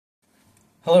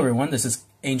Hello everyone, this is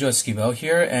Angel Esquivel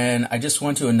here, and I just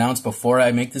want to announce before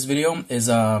I make this video is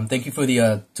thank you for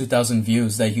the 2,000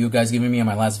 views that you guys gave me on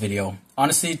my last video.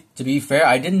 Honestly, to be fair,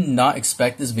 I did not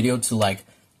expect this video to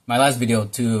my last video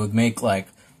to make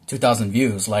 2,000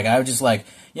 views. I would just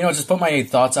just put my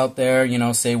thoughts out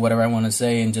there, say whatever I want to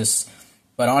say and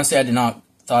but honestly, I did not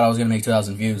thought I was going to make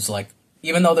 2,000 views.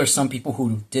 Even though there's some people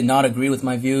who did not agree with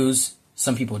my views,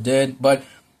 some people did, but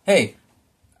hey,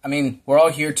 I mean, we're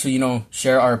all here to,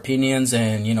 share our opinions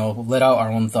and, let out our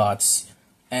own thoughts.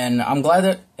 And I'm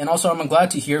glad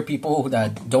to hear people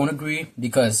that don't agree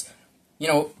because,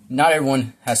 not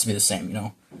everyone has to be the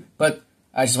same, But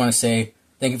I just want to say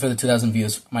thank you for the 2,000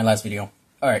 views on my last video.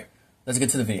 Alright, let's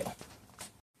get to the video.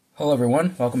 Hello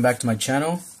everyone, welcome back to my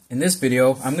channel. In this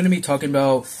video, I'm going to be talking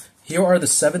about here are the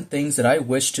 7 things that I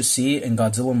wish to see in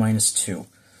Godzilla Minus Two.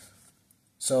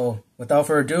 So, without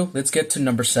further ado, let's get to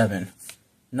number 7.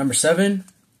 Number 7,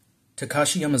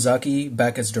 Takashi Yamazaki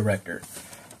back as director.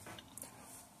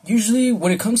 Usually,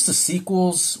 when it comes to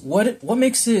sequels, what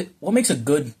makes a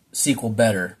good sequel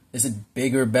better? Is it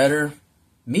bigger, better?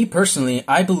 Me personally,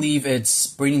 I believe it's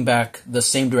bringing back the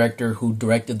same director who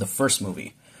directed the first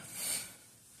movie.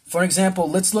 For example,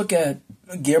 let's look at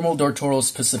Guillermo del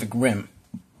Toro's Pacific Rim.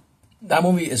 That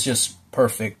movie is just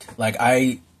perfect.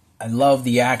 I love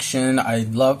the action. I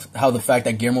love how the fact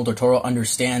that Guillermo del Toro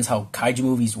understands how kaiju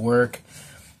movies work.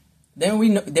 Then we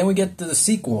get to the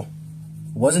sequel.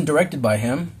 It wasn't directed by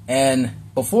him, and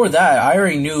before that, I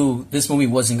already knew this movie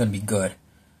wasn't going to be good.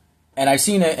 And I've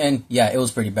seen it, and yeah, it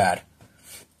was pretty bad.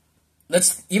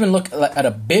 Let's even look at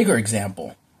a bigger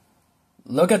example.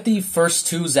 Look at the first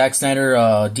 2 Zack Snyder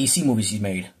DC movies he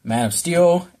made, Man of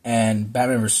Steel and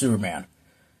Batman vs Superman.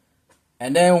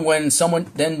 And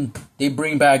then they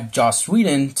bring back Joss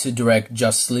Whedon to direct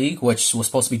Justice League, which was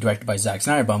supposed to be directed by Zack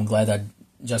Snyder, but I'm glad that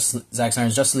Zack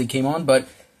Snyder's Justice League came on, but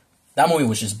that movie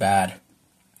was just bad.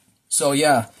 So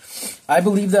yeah, I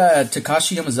believe that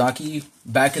Takashi Yamazaki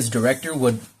back as director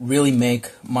would really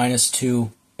make Minus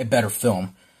Two a better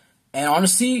film. And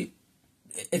honestly,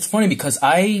 it's funny because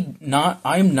I'm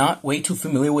not way too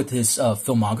familiar with his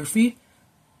filmography,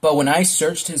 but when I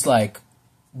searched his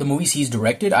the movies he's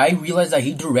directed, I realized that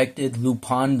he directed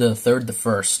Lupin the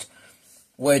First,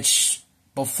 which,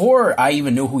 before I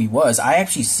even knew who he was, I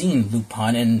actually seen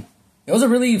Lupin, and it was a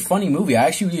really funny movie. I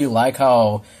actually really like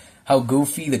how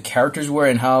goofy the characters were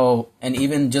and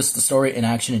even just the story and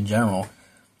action in general,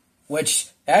 which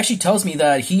actually tells me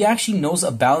that he actually knows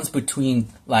a balance between,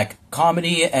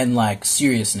 comedy and,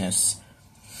 seriousness.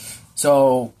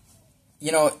 So,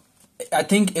 I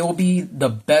think it will be the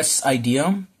best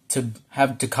idea to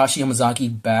have Takashi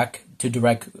Yamazaki back to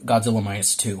direct Godzilla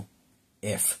Minus Two,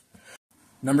 if.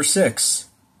 Number 6,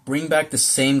 bring back the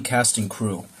same cast and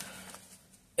crew.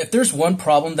 If there's one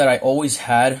problem that I always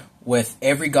had with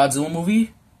every Godzilla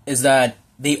movie, is that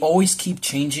they always keep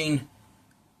changing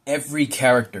every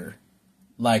character.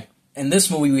 In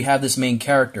this movie, we have this main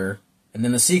character, and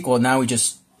then the sequel, now we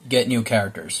just get new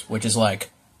characters, which is wait,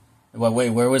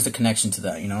 where was the connection to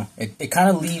that, It kind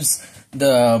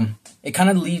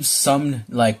of leaves some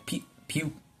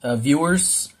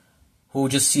viewers who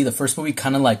just see the first movie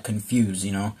kind of confused,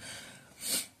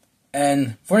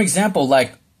 And for example,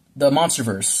 the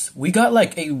MonsterVerse, we got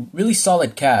a really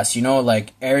solid cast,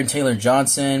 Aaron Taylor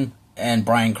Johnson and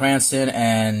Bryan Cranston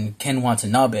and Ken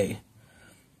Watanabe,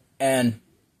 and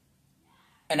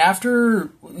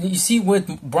after you see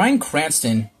with Bryan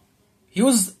Cranston, he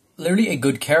was literally a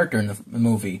good character in the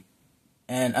movie,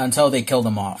 and until they killed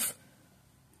him off.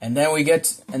 And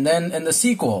then in the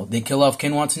sequel, they kill off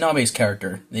Ken Watanabe's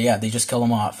character. They just kill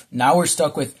him off. Now we're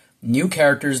stuck with new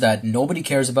characters that nobody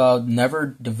cares about,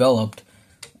 never developed.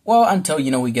 Well, until,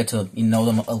 we get to know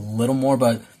them a little more,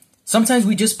 but sometimes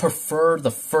we just prefer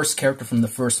the first character from the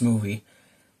first movie.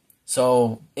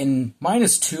 So, in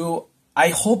Minus Two, I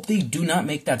hope they do not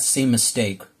make that same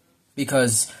mistake,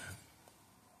 because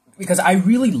I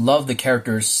really love the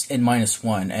characters in Minus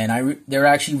One, and they're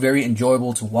actually very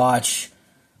enjoyable to watch.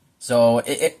 So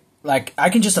I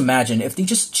can just imagine if they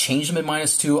just changed them in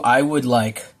Minus Two, I would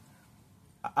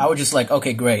just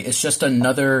okay, great. It's just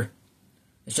another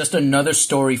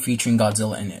story featuring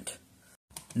Godzilla in it.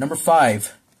 Number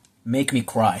 5, make me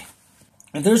cry.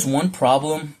 If there's one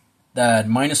problem that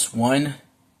Minus One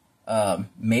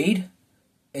made,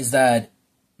 is that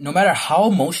no matter how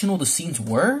emotional the scenes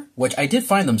were, which I did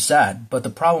find them sad, but the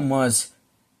problem was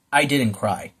I didn't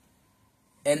cry.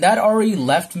 And that already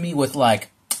left me with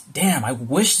damn, I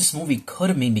wish this movie could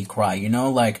have made me cry,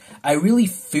 I really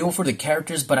feel for the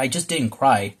characters, but I just didn't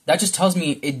cry. That just tells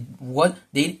me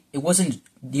the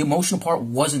emotional part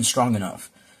wasn't strong enough.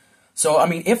 So, I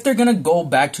mean, if they're gonna go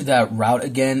back to that route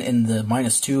again in the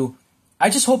 -2,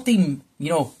 I just hope they,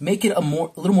 make it a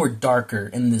little more darker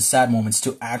in the sad moments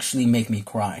to actually make me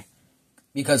cry.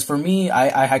 Because for me,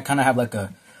 I kind of have like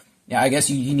I guess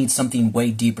you need something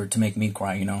way deeper to make me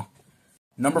cry,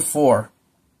 Number 4,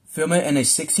 film it in a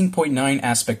 16:9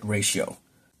 aspect ratio.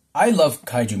 I love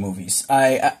kaiju movies.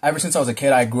 Ever since I was a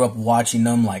kid, I grew up watching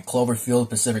them, like Cloverfield,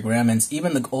 Pacific Rim, and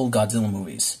even the old Godzilla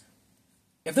movies.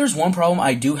 If there's one problem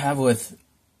I do have with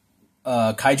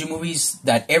kaiju movies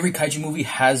that every kaiju movie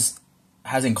has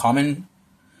in common,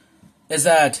 is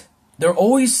that they're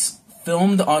always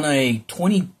filmed on a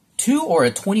 22 or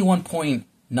a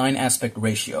 21.9 aspect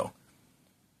ratio.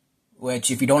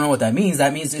 Which, if you don't know what that means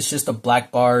it's just the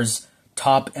black bars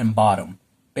top and bottom.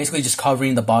 Basically just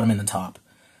covering the bottom and the top.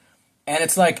 And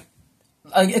it's like,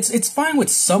 it's fine with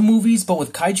some movies, but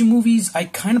with kaiju movies, I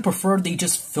kind of prefer they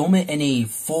just film it in a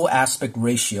full aspect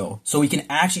ratio, so we can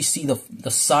actually see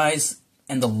the size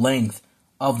and the length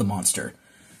of the monster.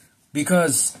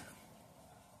 Because,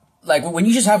 like, when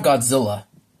you just have Godzilla,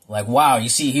 like, wow, you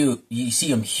see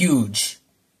him huge,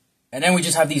 and then we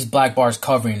just have these black bars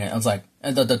covering it. It's like,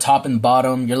 and the top and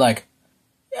bottom, you're like,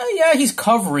 yeah, he's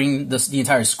covering the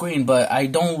entire screen, but I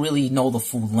don't really know the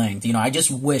full length. I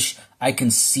just wish I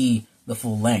can see the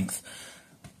full length.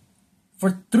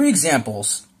 For 3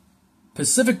 examples,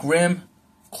 Pacific Rim,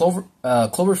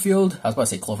 Cloverfield, I was about to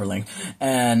say Cloverlane,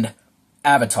 and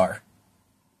Avatar.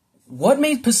 What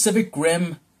made Pacific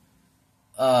Rim,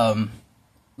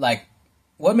 like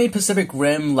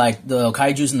the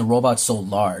kaijus and the robots so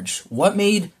large? What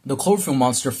made the Cloverfield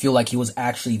monster feel like he was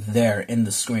actually there in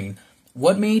the screen?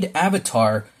 What made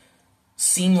Avatar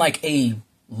seem like a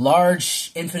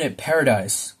large infinite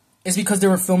paradise is because they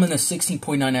were filmed in a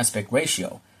 16:9 aspect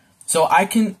ratio. So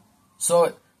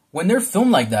when they're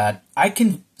filmed like that, I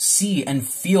can see and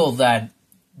feel that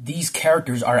these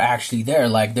characters are actually there.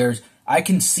 Like I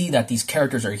can see that these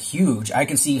characters are huge. I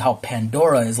can see how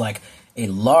Pandora is like a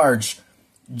large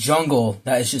jungle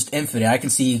that is just infinite. I can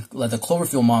see like the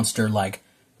Cloverfield monster like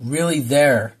really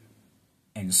there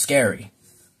and scary.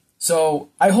 So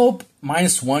I hope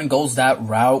 -1 goes that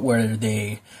route where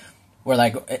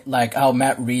like how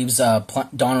Matt Reeves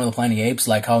Dawn of the Planet of the Apes,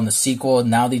 like how in the sequel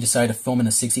now they decide to film in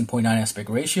a 16:9 aspect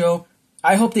ratio.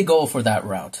 I hope they go for that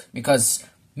route, because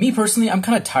me personally, I'm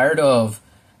kind of tired of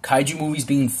kaiju movies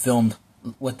being filmed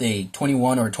with a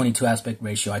 21 or 22 aspect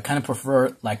ratio. I kind of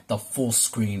prefer like the full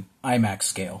screen IMAX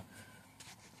scale.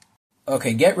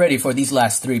 Okay, get ready for these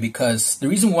last 3, because the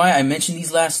reason why I mention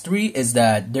these last 3 is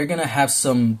that they're going to have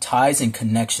some ties and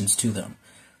connections to them.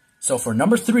 So for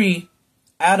number 3,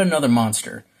 add another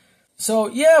monster. So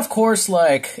yeah, of course,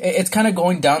 like, it's kind of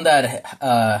going down that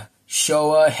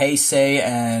Showa, Heisei,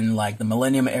 and like the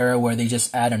Millennium era where they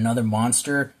just add another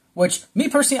monster, which me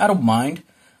personally, I don't mind.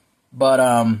 But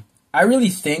I really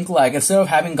think, like, instead of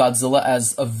having Godzilla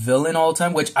as a villain all the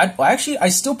time, which I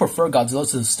still prefer Godzilla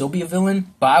to still be a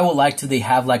villain, but I would like they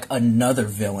have, like, another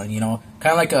villain,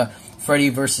 kind of like a Freddy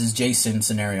versus Jason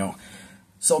scenario.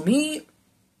 So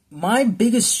my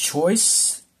biggest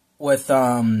choice with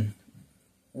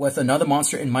another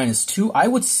monster in -2, I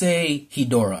would say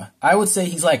Hedorah. I would say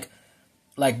he's, like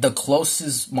the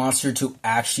closest monster to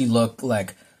actually look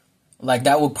like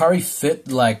that would probably fit,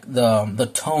 like, the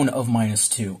tone of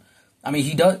 -2. I mean,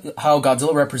 he does how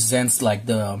Godzilla represents like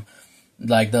the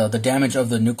damage of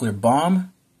the nuclear bomb,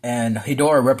 and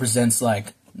Hedorah represents like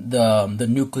the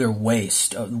nuclear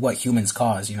waste of what humans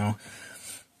cause,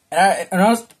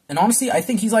 And honestly, I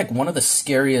think he's like one of the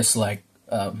scariest like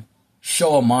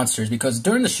Showa monsters, because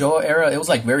during the Showa era, it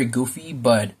was like very goofy,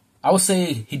 but I would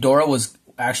say Hedorah was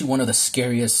actually one of the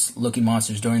scariest looking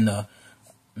monsters during the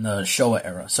Showa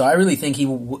era. So I really think he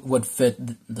would fit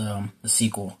the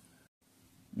sequel.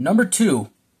 Number 2,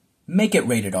 make it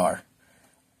rated R.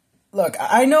 Look,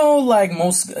 I know like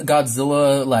most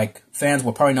Godzilla like fans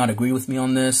will probably not agree with me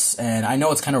on this, and I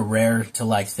know it's kind of rare to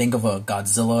like think of a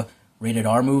Godzilla rated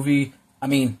R movie. I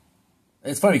mean,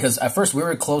 it's funny because at first we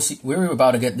were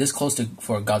about to get this close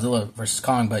for Godzilla vs.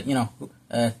 Kong, but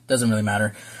it doesn't really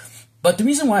matter. But the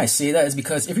reason why I say that is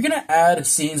because if you're gonna add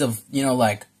scenes of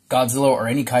like Godzilla or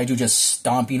any kaiju just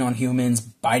stomping on humans,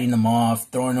 biting them off,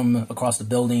 throwing them across the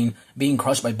building, being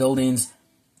crushed by buildings,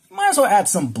 you might as well add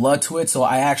some blood to it so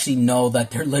I actually know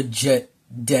that they're legit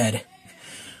dead.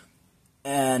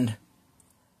 And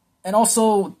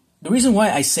also, the reason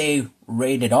why I say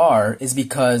rated R is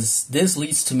because this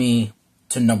leads me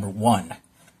to number 1.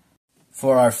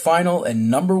 For our final and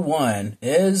number 1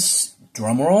 is,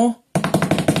 drumroll,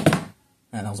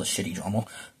 man, that was a shitty drumroll,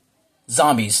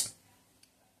 zombies.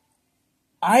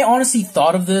 I honestly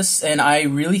thought of this, and I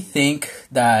really think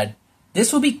that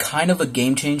this would be kind of a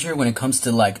game changer when it comes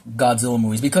to like Godzilla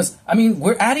movies, because I mean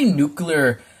we're adding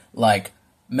nuclear like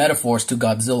metaphors to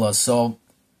Godzilla. So,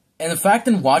 and the fact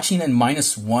in watching in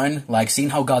 -1, like seeing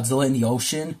how Godzilla in the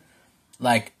ocean,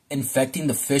 like infecting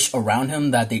the fish around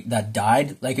him that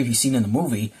died, like if you've seen in the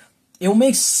movie, it will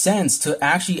make sense to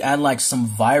actually add like some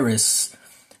virus,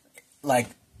 like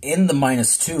in the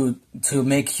 -2 to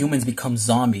make humans become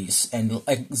zombies and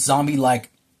like zombie-like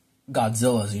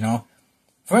Godzillas, you know?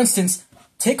 For instance,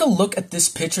 take a look at this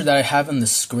picture that I have on the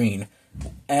screen.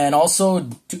 And also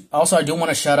I do want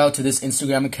to shout out to this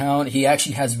Instagram account. He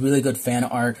actually has really good fan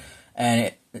art.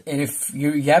 And if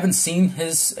you haven't seen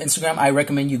his Instagram, I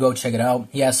recommend you go check it out.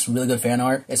 He has really good fan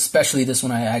art, especially this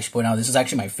one I actually put out. This is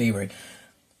actually my favorite.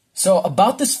 So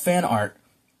about this fan art,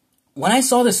 when I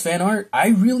saw this fan art, I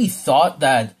really thought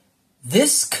that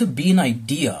this could be an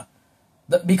idea.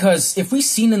 Because if we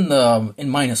seen in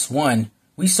 -1,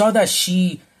 we saw that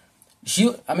she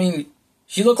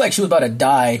looked like she was about to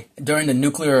die during the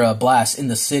nuclear blast in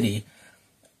the city.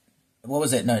 What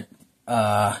was it? No,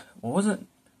 what was it?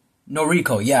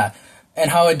 Noriko, yeah.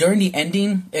 And how during the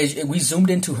ending, we zoomed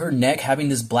into her neck having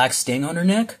this black stain on her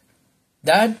neck.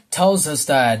 That tells us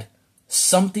that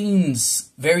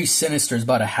something's very sinister is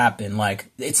about to happen.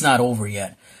 Like, it's not over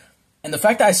yet. And the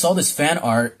fact that I saw this fan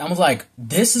art, I was like,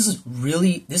 this is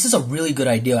a really good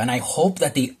idea. And I hope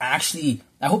that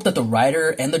I hope that the writer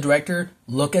and the director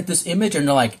look at this image and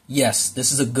they're like, yes,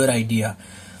 this is a good idea.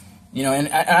 You know,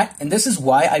 and this is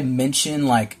why I mention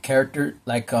like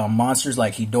monsters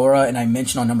like Hedorah, and I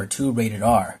mentioned on number 2 rated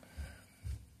R.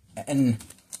 And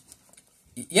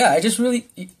yeah,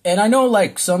 and I know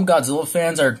like some Godzilla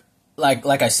fans are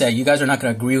like I said, you guys are not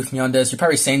gonna agree with me on this. You're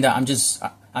probably saying that I'm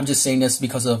just saying this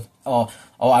because of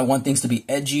I want things to be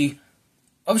edgy.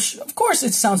 Of course,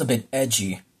 it sounds a bit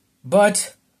edgy,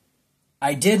 but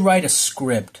I did write a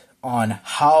script on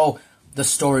how the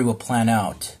story will plan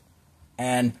out,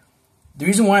 and the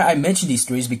reason why I mention these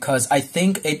three is because I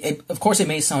think of course it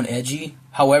may sound edgy,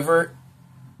 however,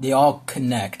 they all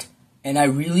connect, and I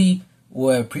really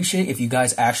would appreciate if you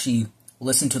guys actually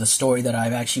listen to the story that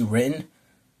I've actually written,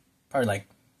 probably like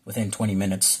within 20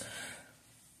 minutes.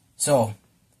 So,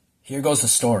 here goes the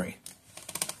story.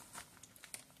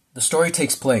 The story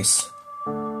takes place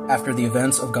after the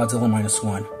events of Godzilla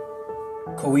 -1.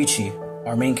 Koichi,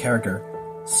 our main character,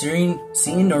 seeing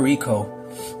Noriko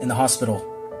in the hospital,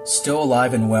 still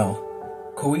alive and well.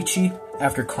 Koichi,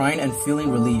 after crying and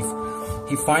feeling relief,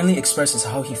 he finally expresses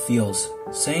how he feels,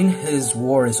 saying his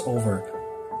war is over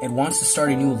and wants to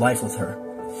start a new life with her,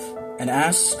 and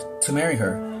asks to marry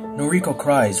her. Noriko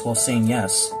cries while saying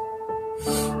yes.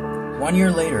 1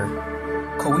 year later,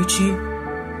 Koichi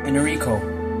and Noriko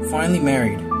finally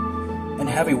married and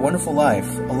have a wonderful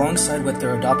life alongside with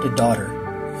their adopted daughter.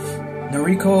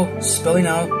 Noriko spelling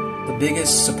out the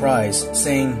biggest surprise,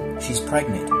 saying she's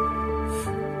pregnant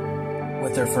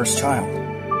with their first child.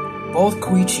 Both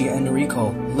Koichi and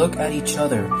Noriko look at each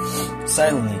other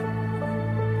silently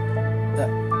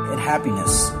in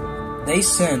happiness. They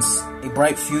sense a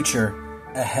bright future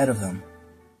ahead of them,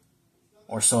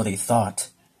 or so they thought.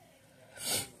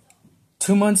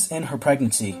 2 months in her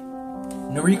pregnancy,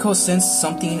 Noriko sensed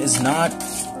something is not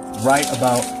right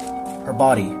about her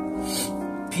body.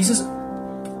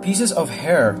 Pieces of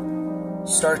hair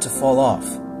start to fall off.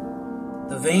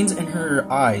 The veins in her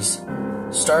eyes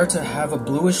start to have a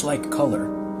bluish-like color,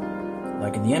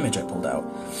 like in the image I pulled out.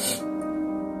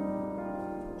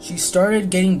 She started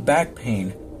getting back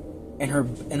pain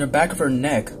in the back of her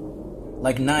neck,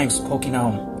 like knives poking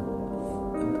out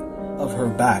of her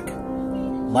back,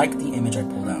 like the image I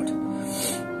pulled out.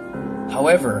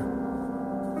 However,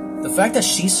 the fact that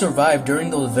she survived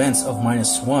during the events of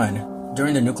 -1,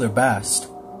 during the nuclear blast,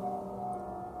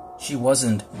 she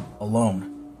wasn't alone.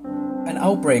 An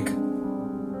outbreak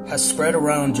has spread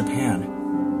around Japan.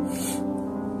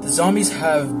 The zombies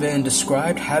have been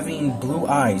described having blue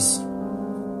eyes,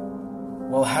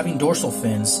 while having dorsal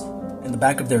fins in the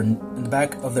back of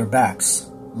their backs,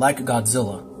 like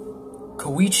Godzilla.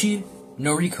 Koichi,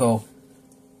 Noriko,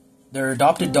 their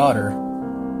adopted daughter,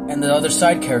 and the other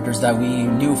side characters that we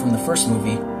knew from the first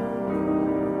movie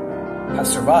have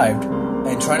survived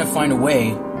and trying to find a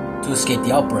way to escape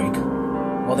the outbreak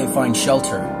while they find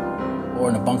shelter or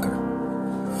in a bunker.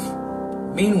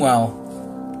 Meanwhile,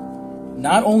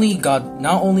 not only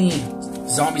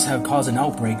zombies have caused an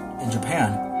outbreak in Japan,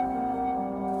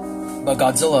 but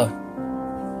Godzilla,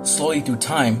 slowly through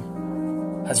time,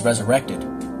 has resurrected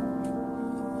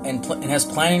and has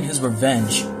planning his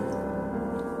revenge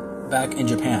back in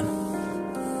Japan.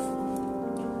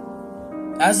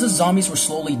 As the zombies were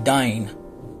slowly dying,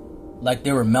 like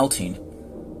they were melting,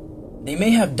 They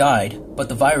may have died, but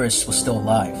the virus was still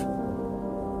alive.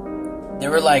 They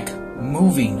were like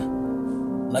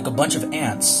moving, like a bunch of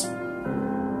ants,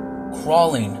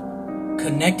 crawling,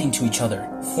 connecting to each other,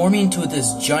 forming into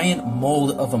this giant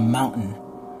mold of a mountain.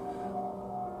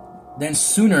 Then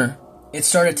sooner, it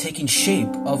started taking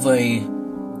shape of a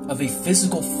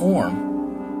physical form,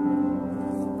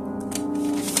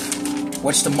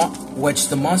 which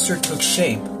the monster took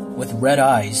shape with red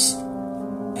eyes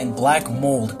and black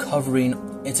mold covering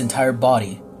its entire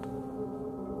body.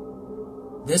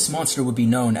 This monster would be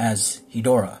known as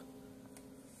Hedorah.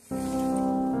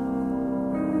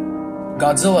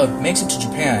 Godzilla makes it to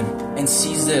Japan and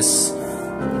sees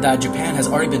that Japan has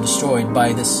already been destroyed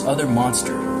by this other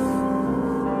monster.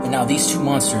 And now these two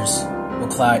monsters will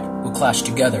clash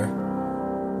together.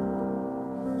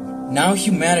 Now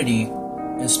humanity,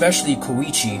 and especially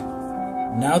Koichi,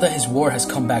 now that his war has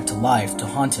come back to life to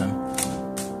haunt him,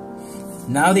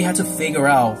 now they had to figure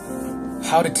out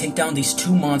how to take down these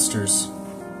two monsters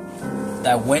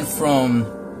that went from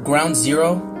ground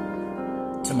zero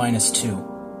to -2.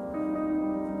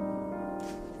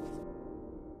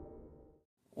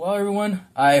 Well, everyone,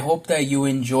 I hope that you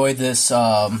enjoy this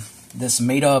this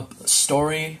made-up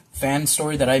fan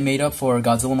story that I made up for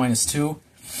Godzilla Minus Two,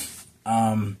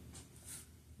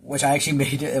 which I actually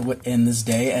made in this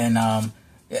day, and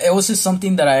it was just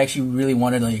something that I actually really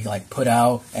wanted to like put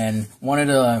out, and wanted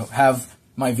to have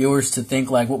my viewers to think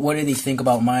like, what do they think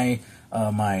about my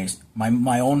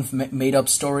my own made-up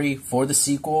story for the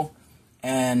sequel.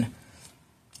 And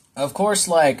of course,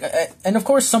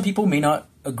 some people may not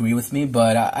agree with me,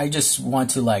 but I just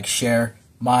want to like share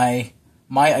my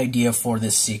idea for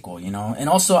this sequel, you know. And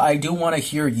also, I do want to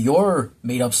hear your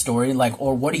made-up story, like,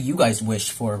 or what do you guys wish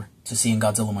for to see in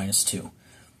Godzilla Minus Two.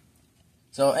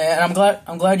 So, and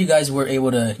I'm glad you guys were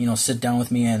able to, you know, sit down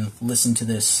with me and listen to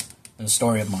this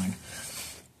story of mine.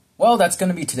 Well, that's going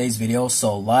to be today's video,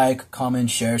 so like, comment,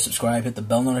 share, subscribe, hit the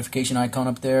bell notification icon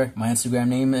up there. My Instagram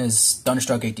name is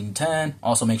Thunderstruck1810.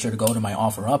 Also, make sure to go to my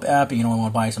OfferUp app. You know,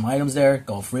 want to buy some items there,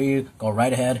 go free, go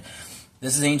right ahead.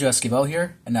 This is Angel Esquivel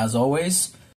here, and as always...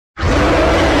 So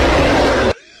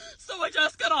I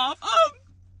just got off,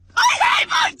 I hate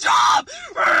my job!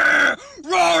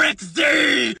 Roar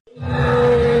XD!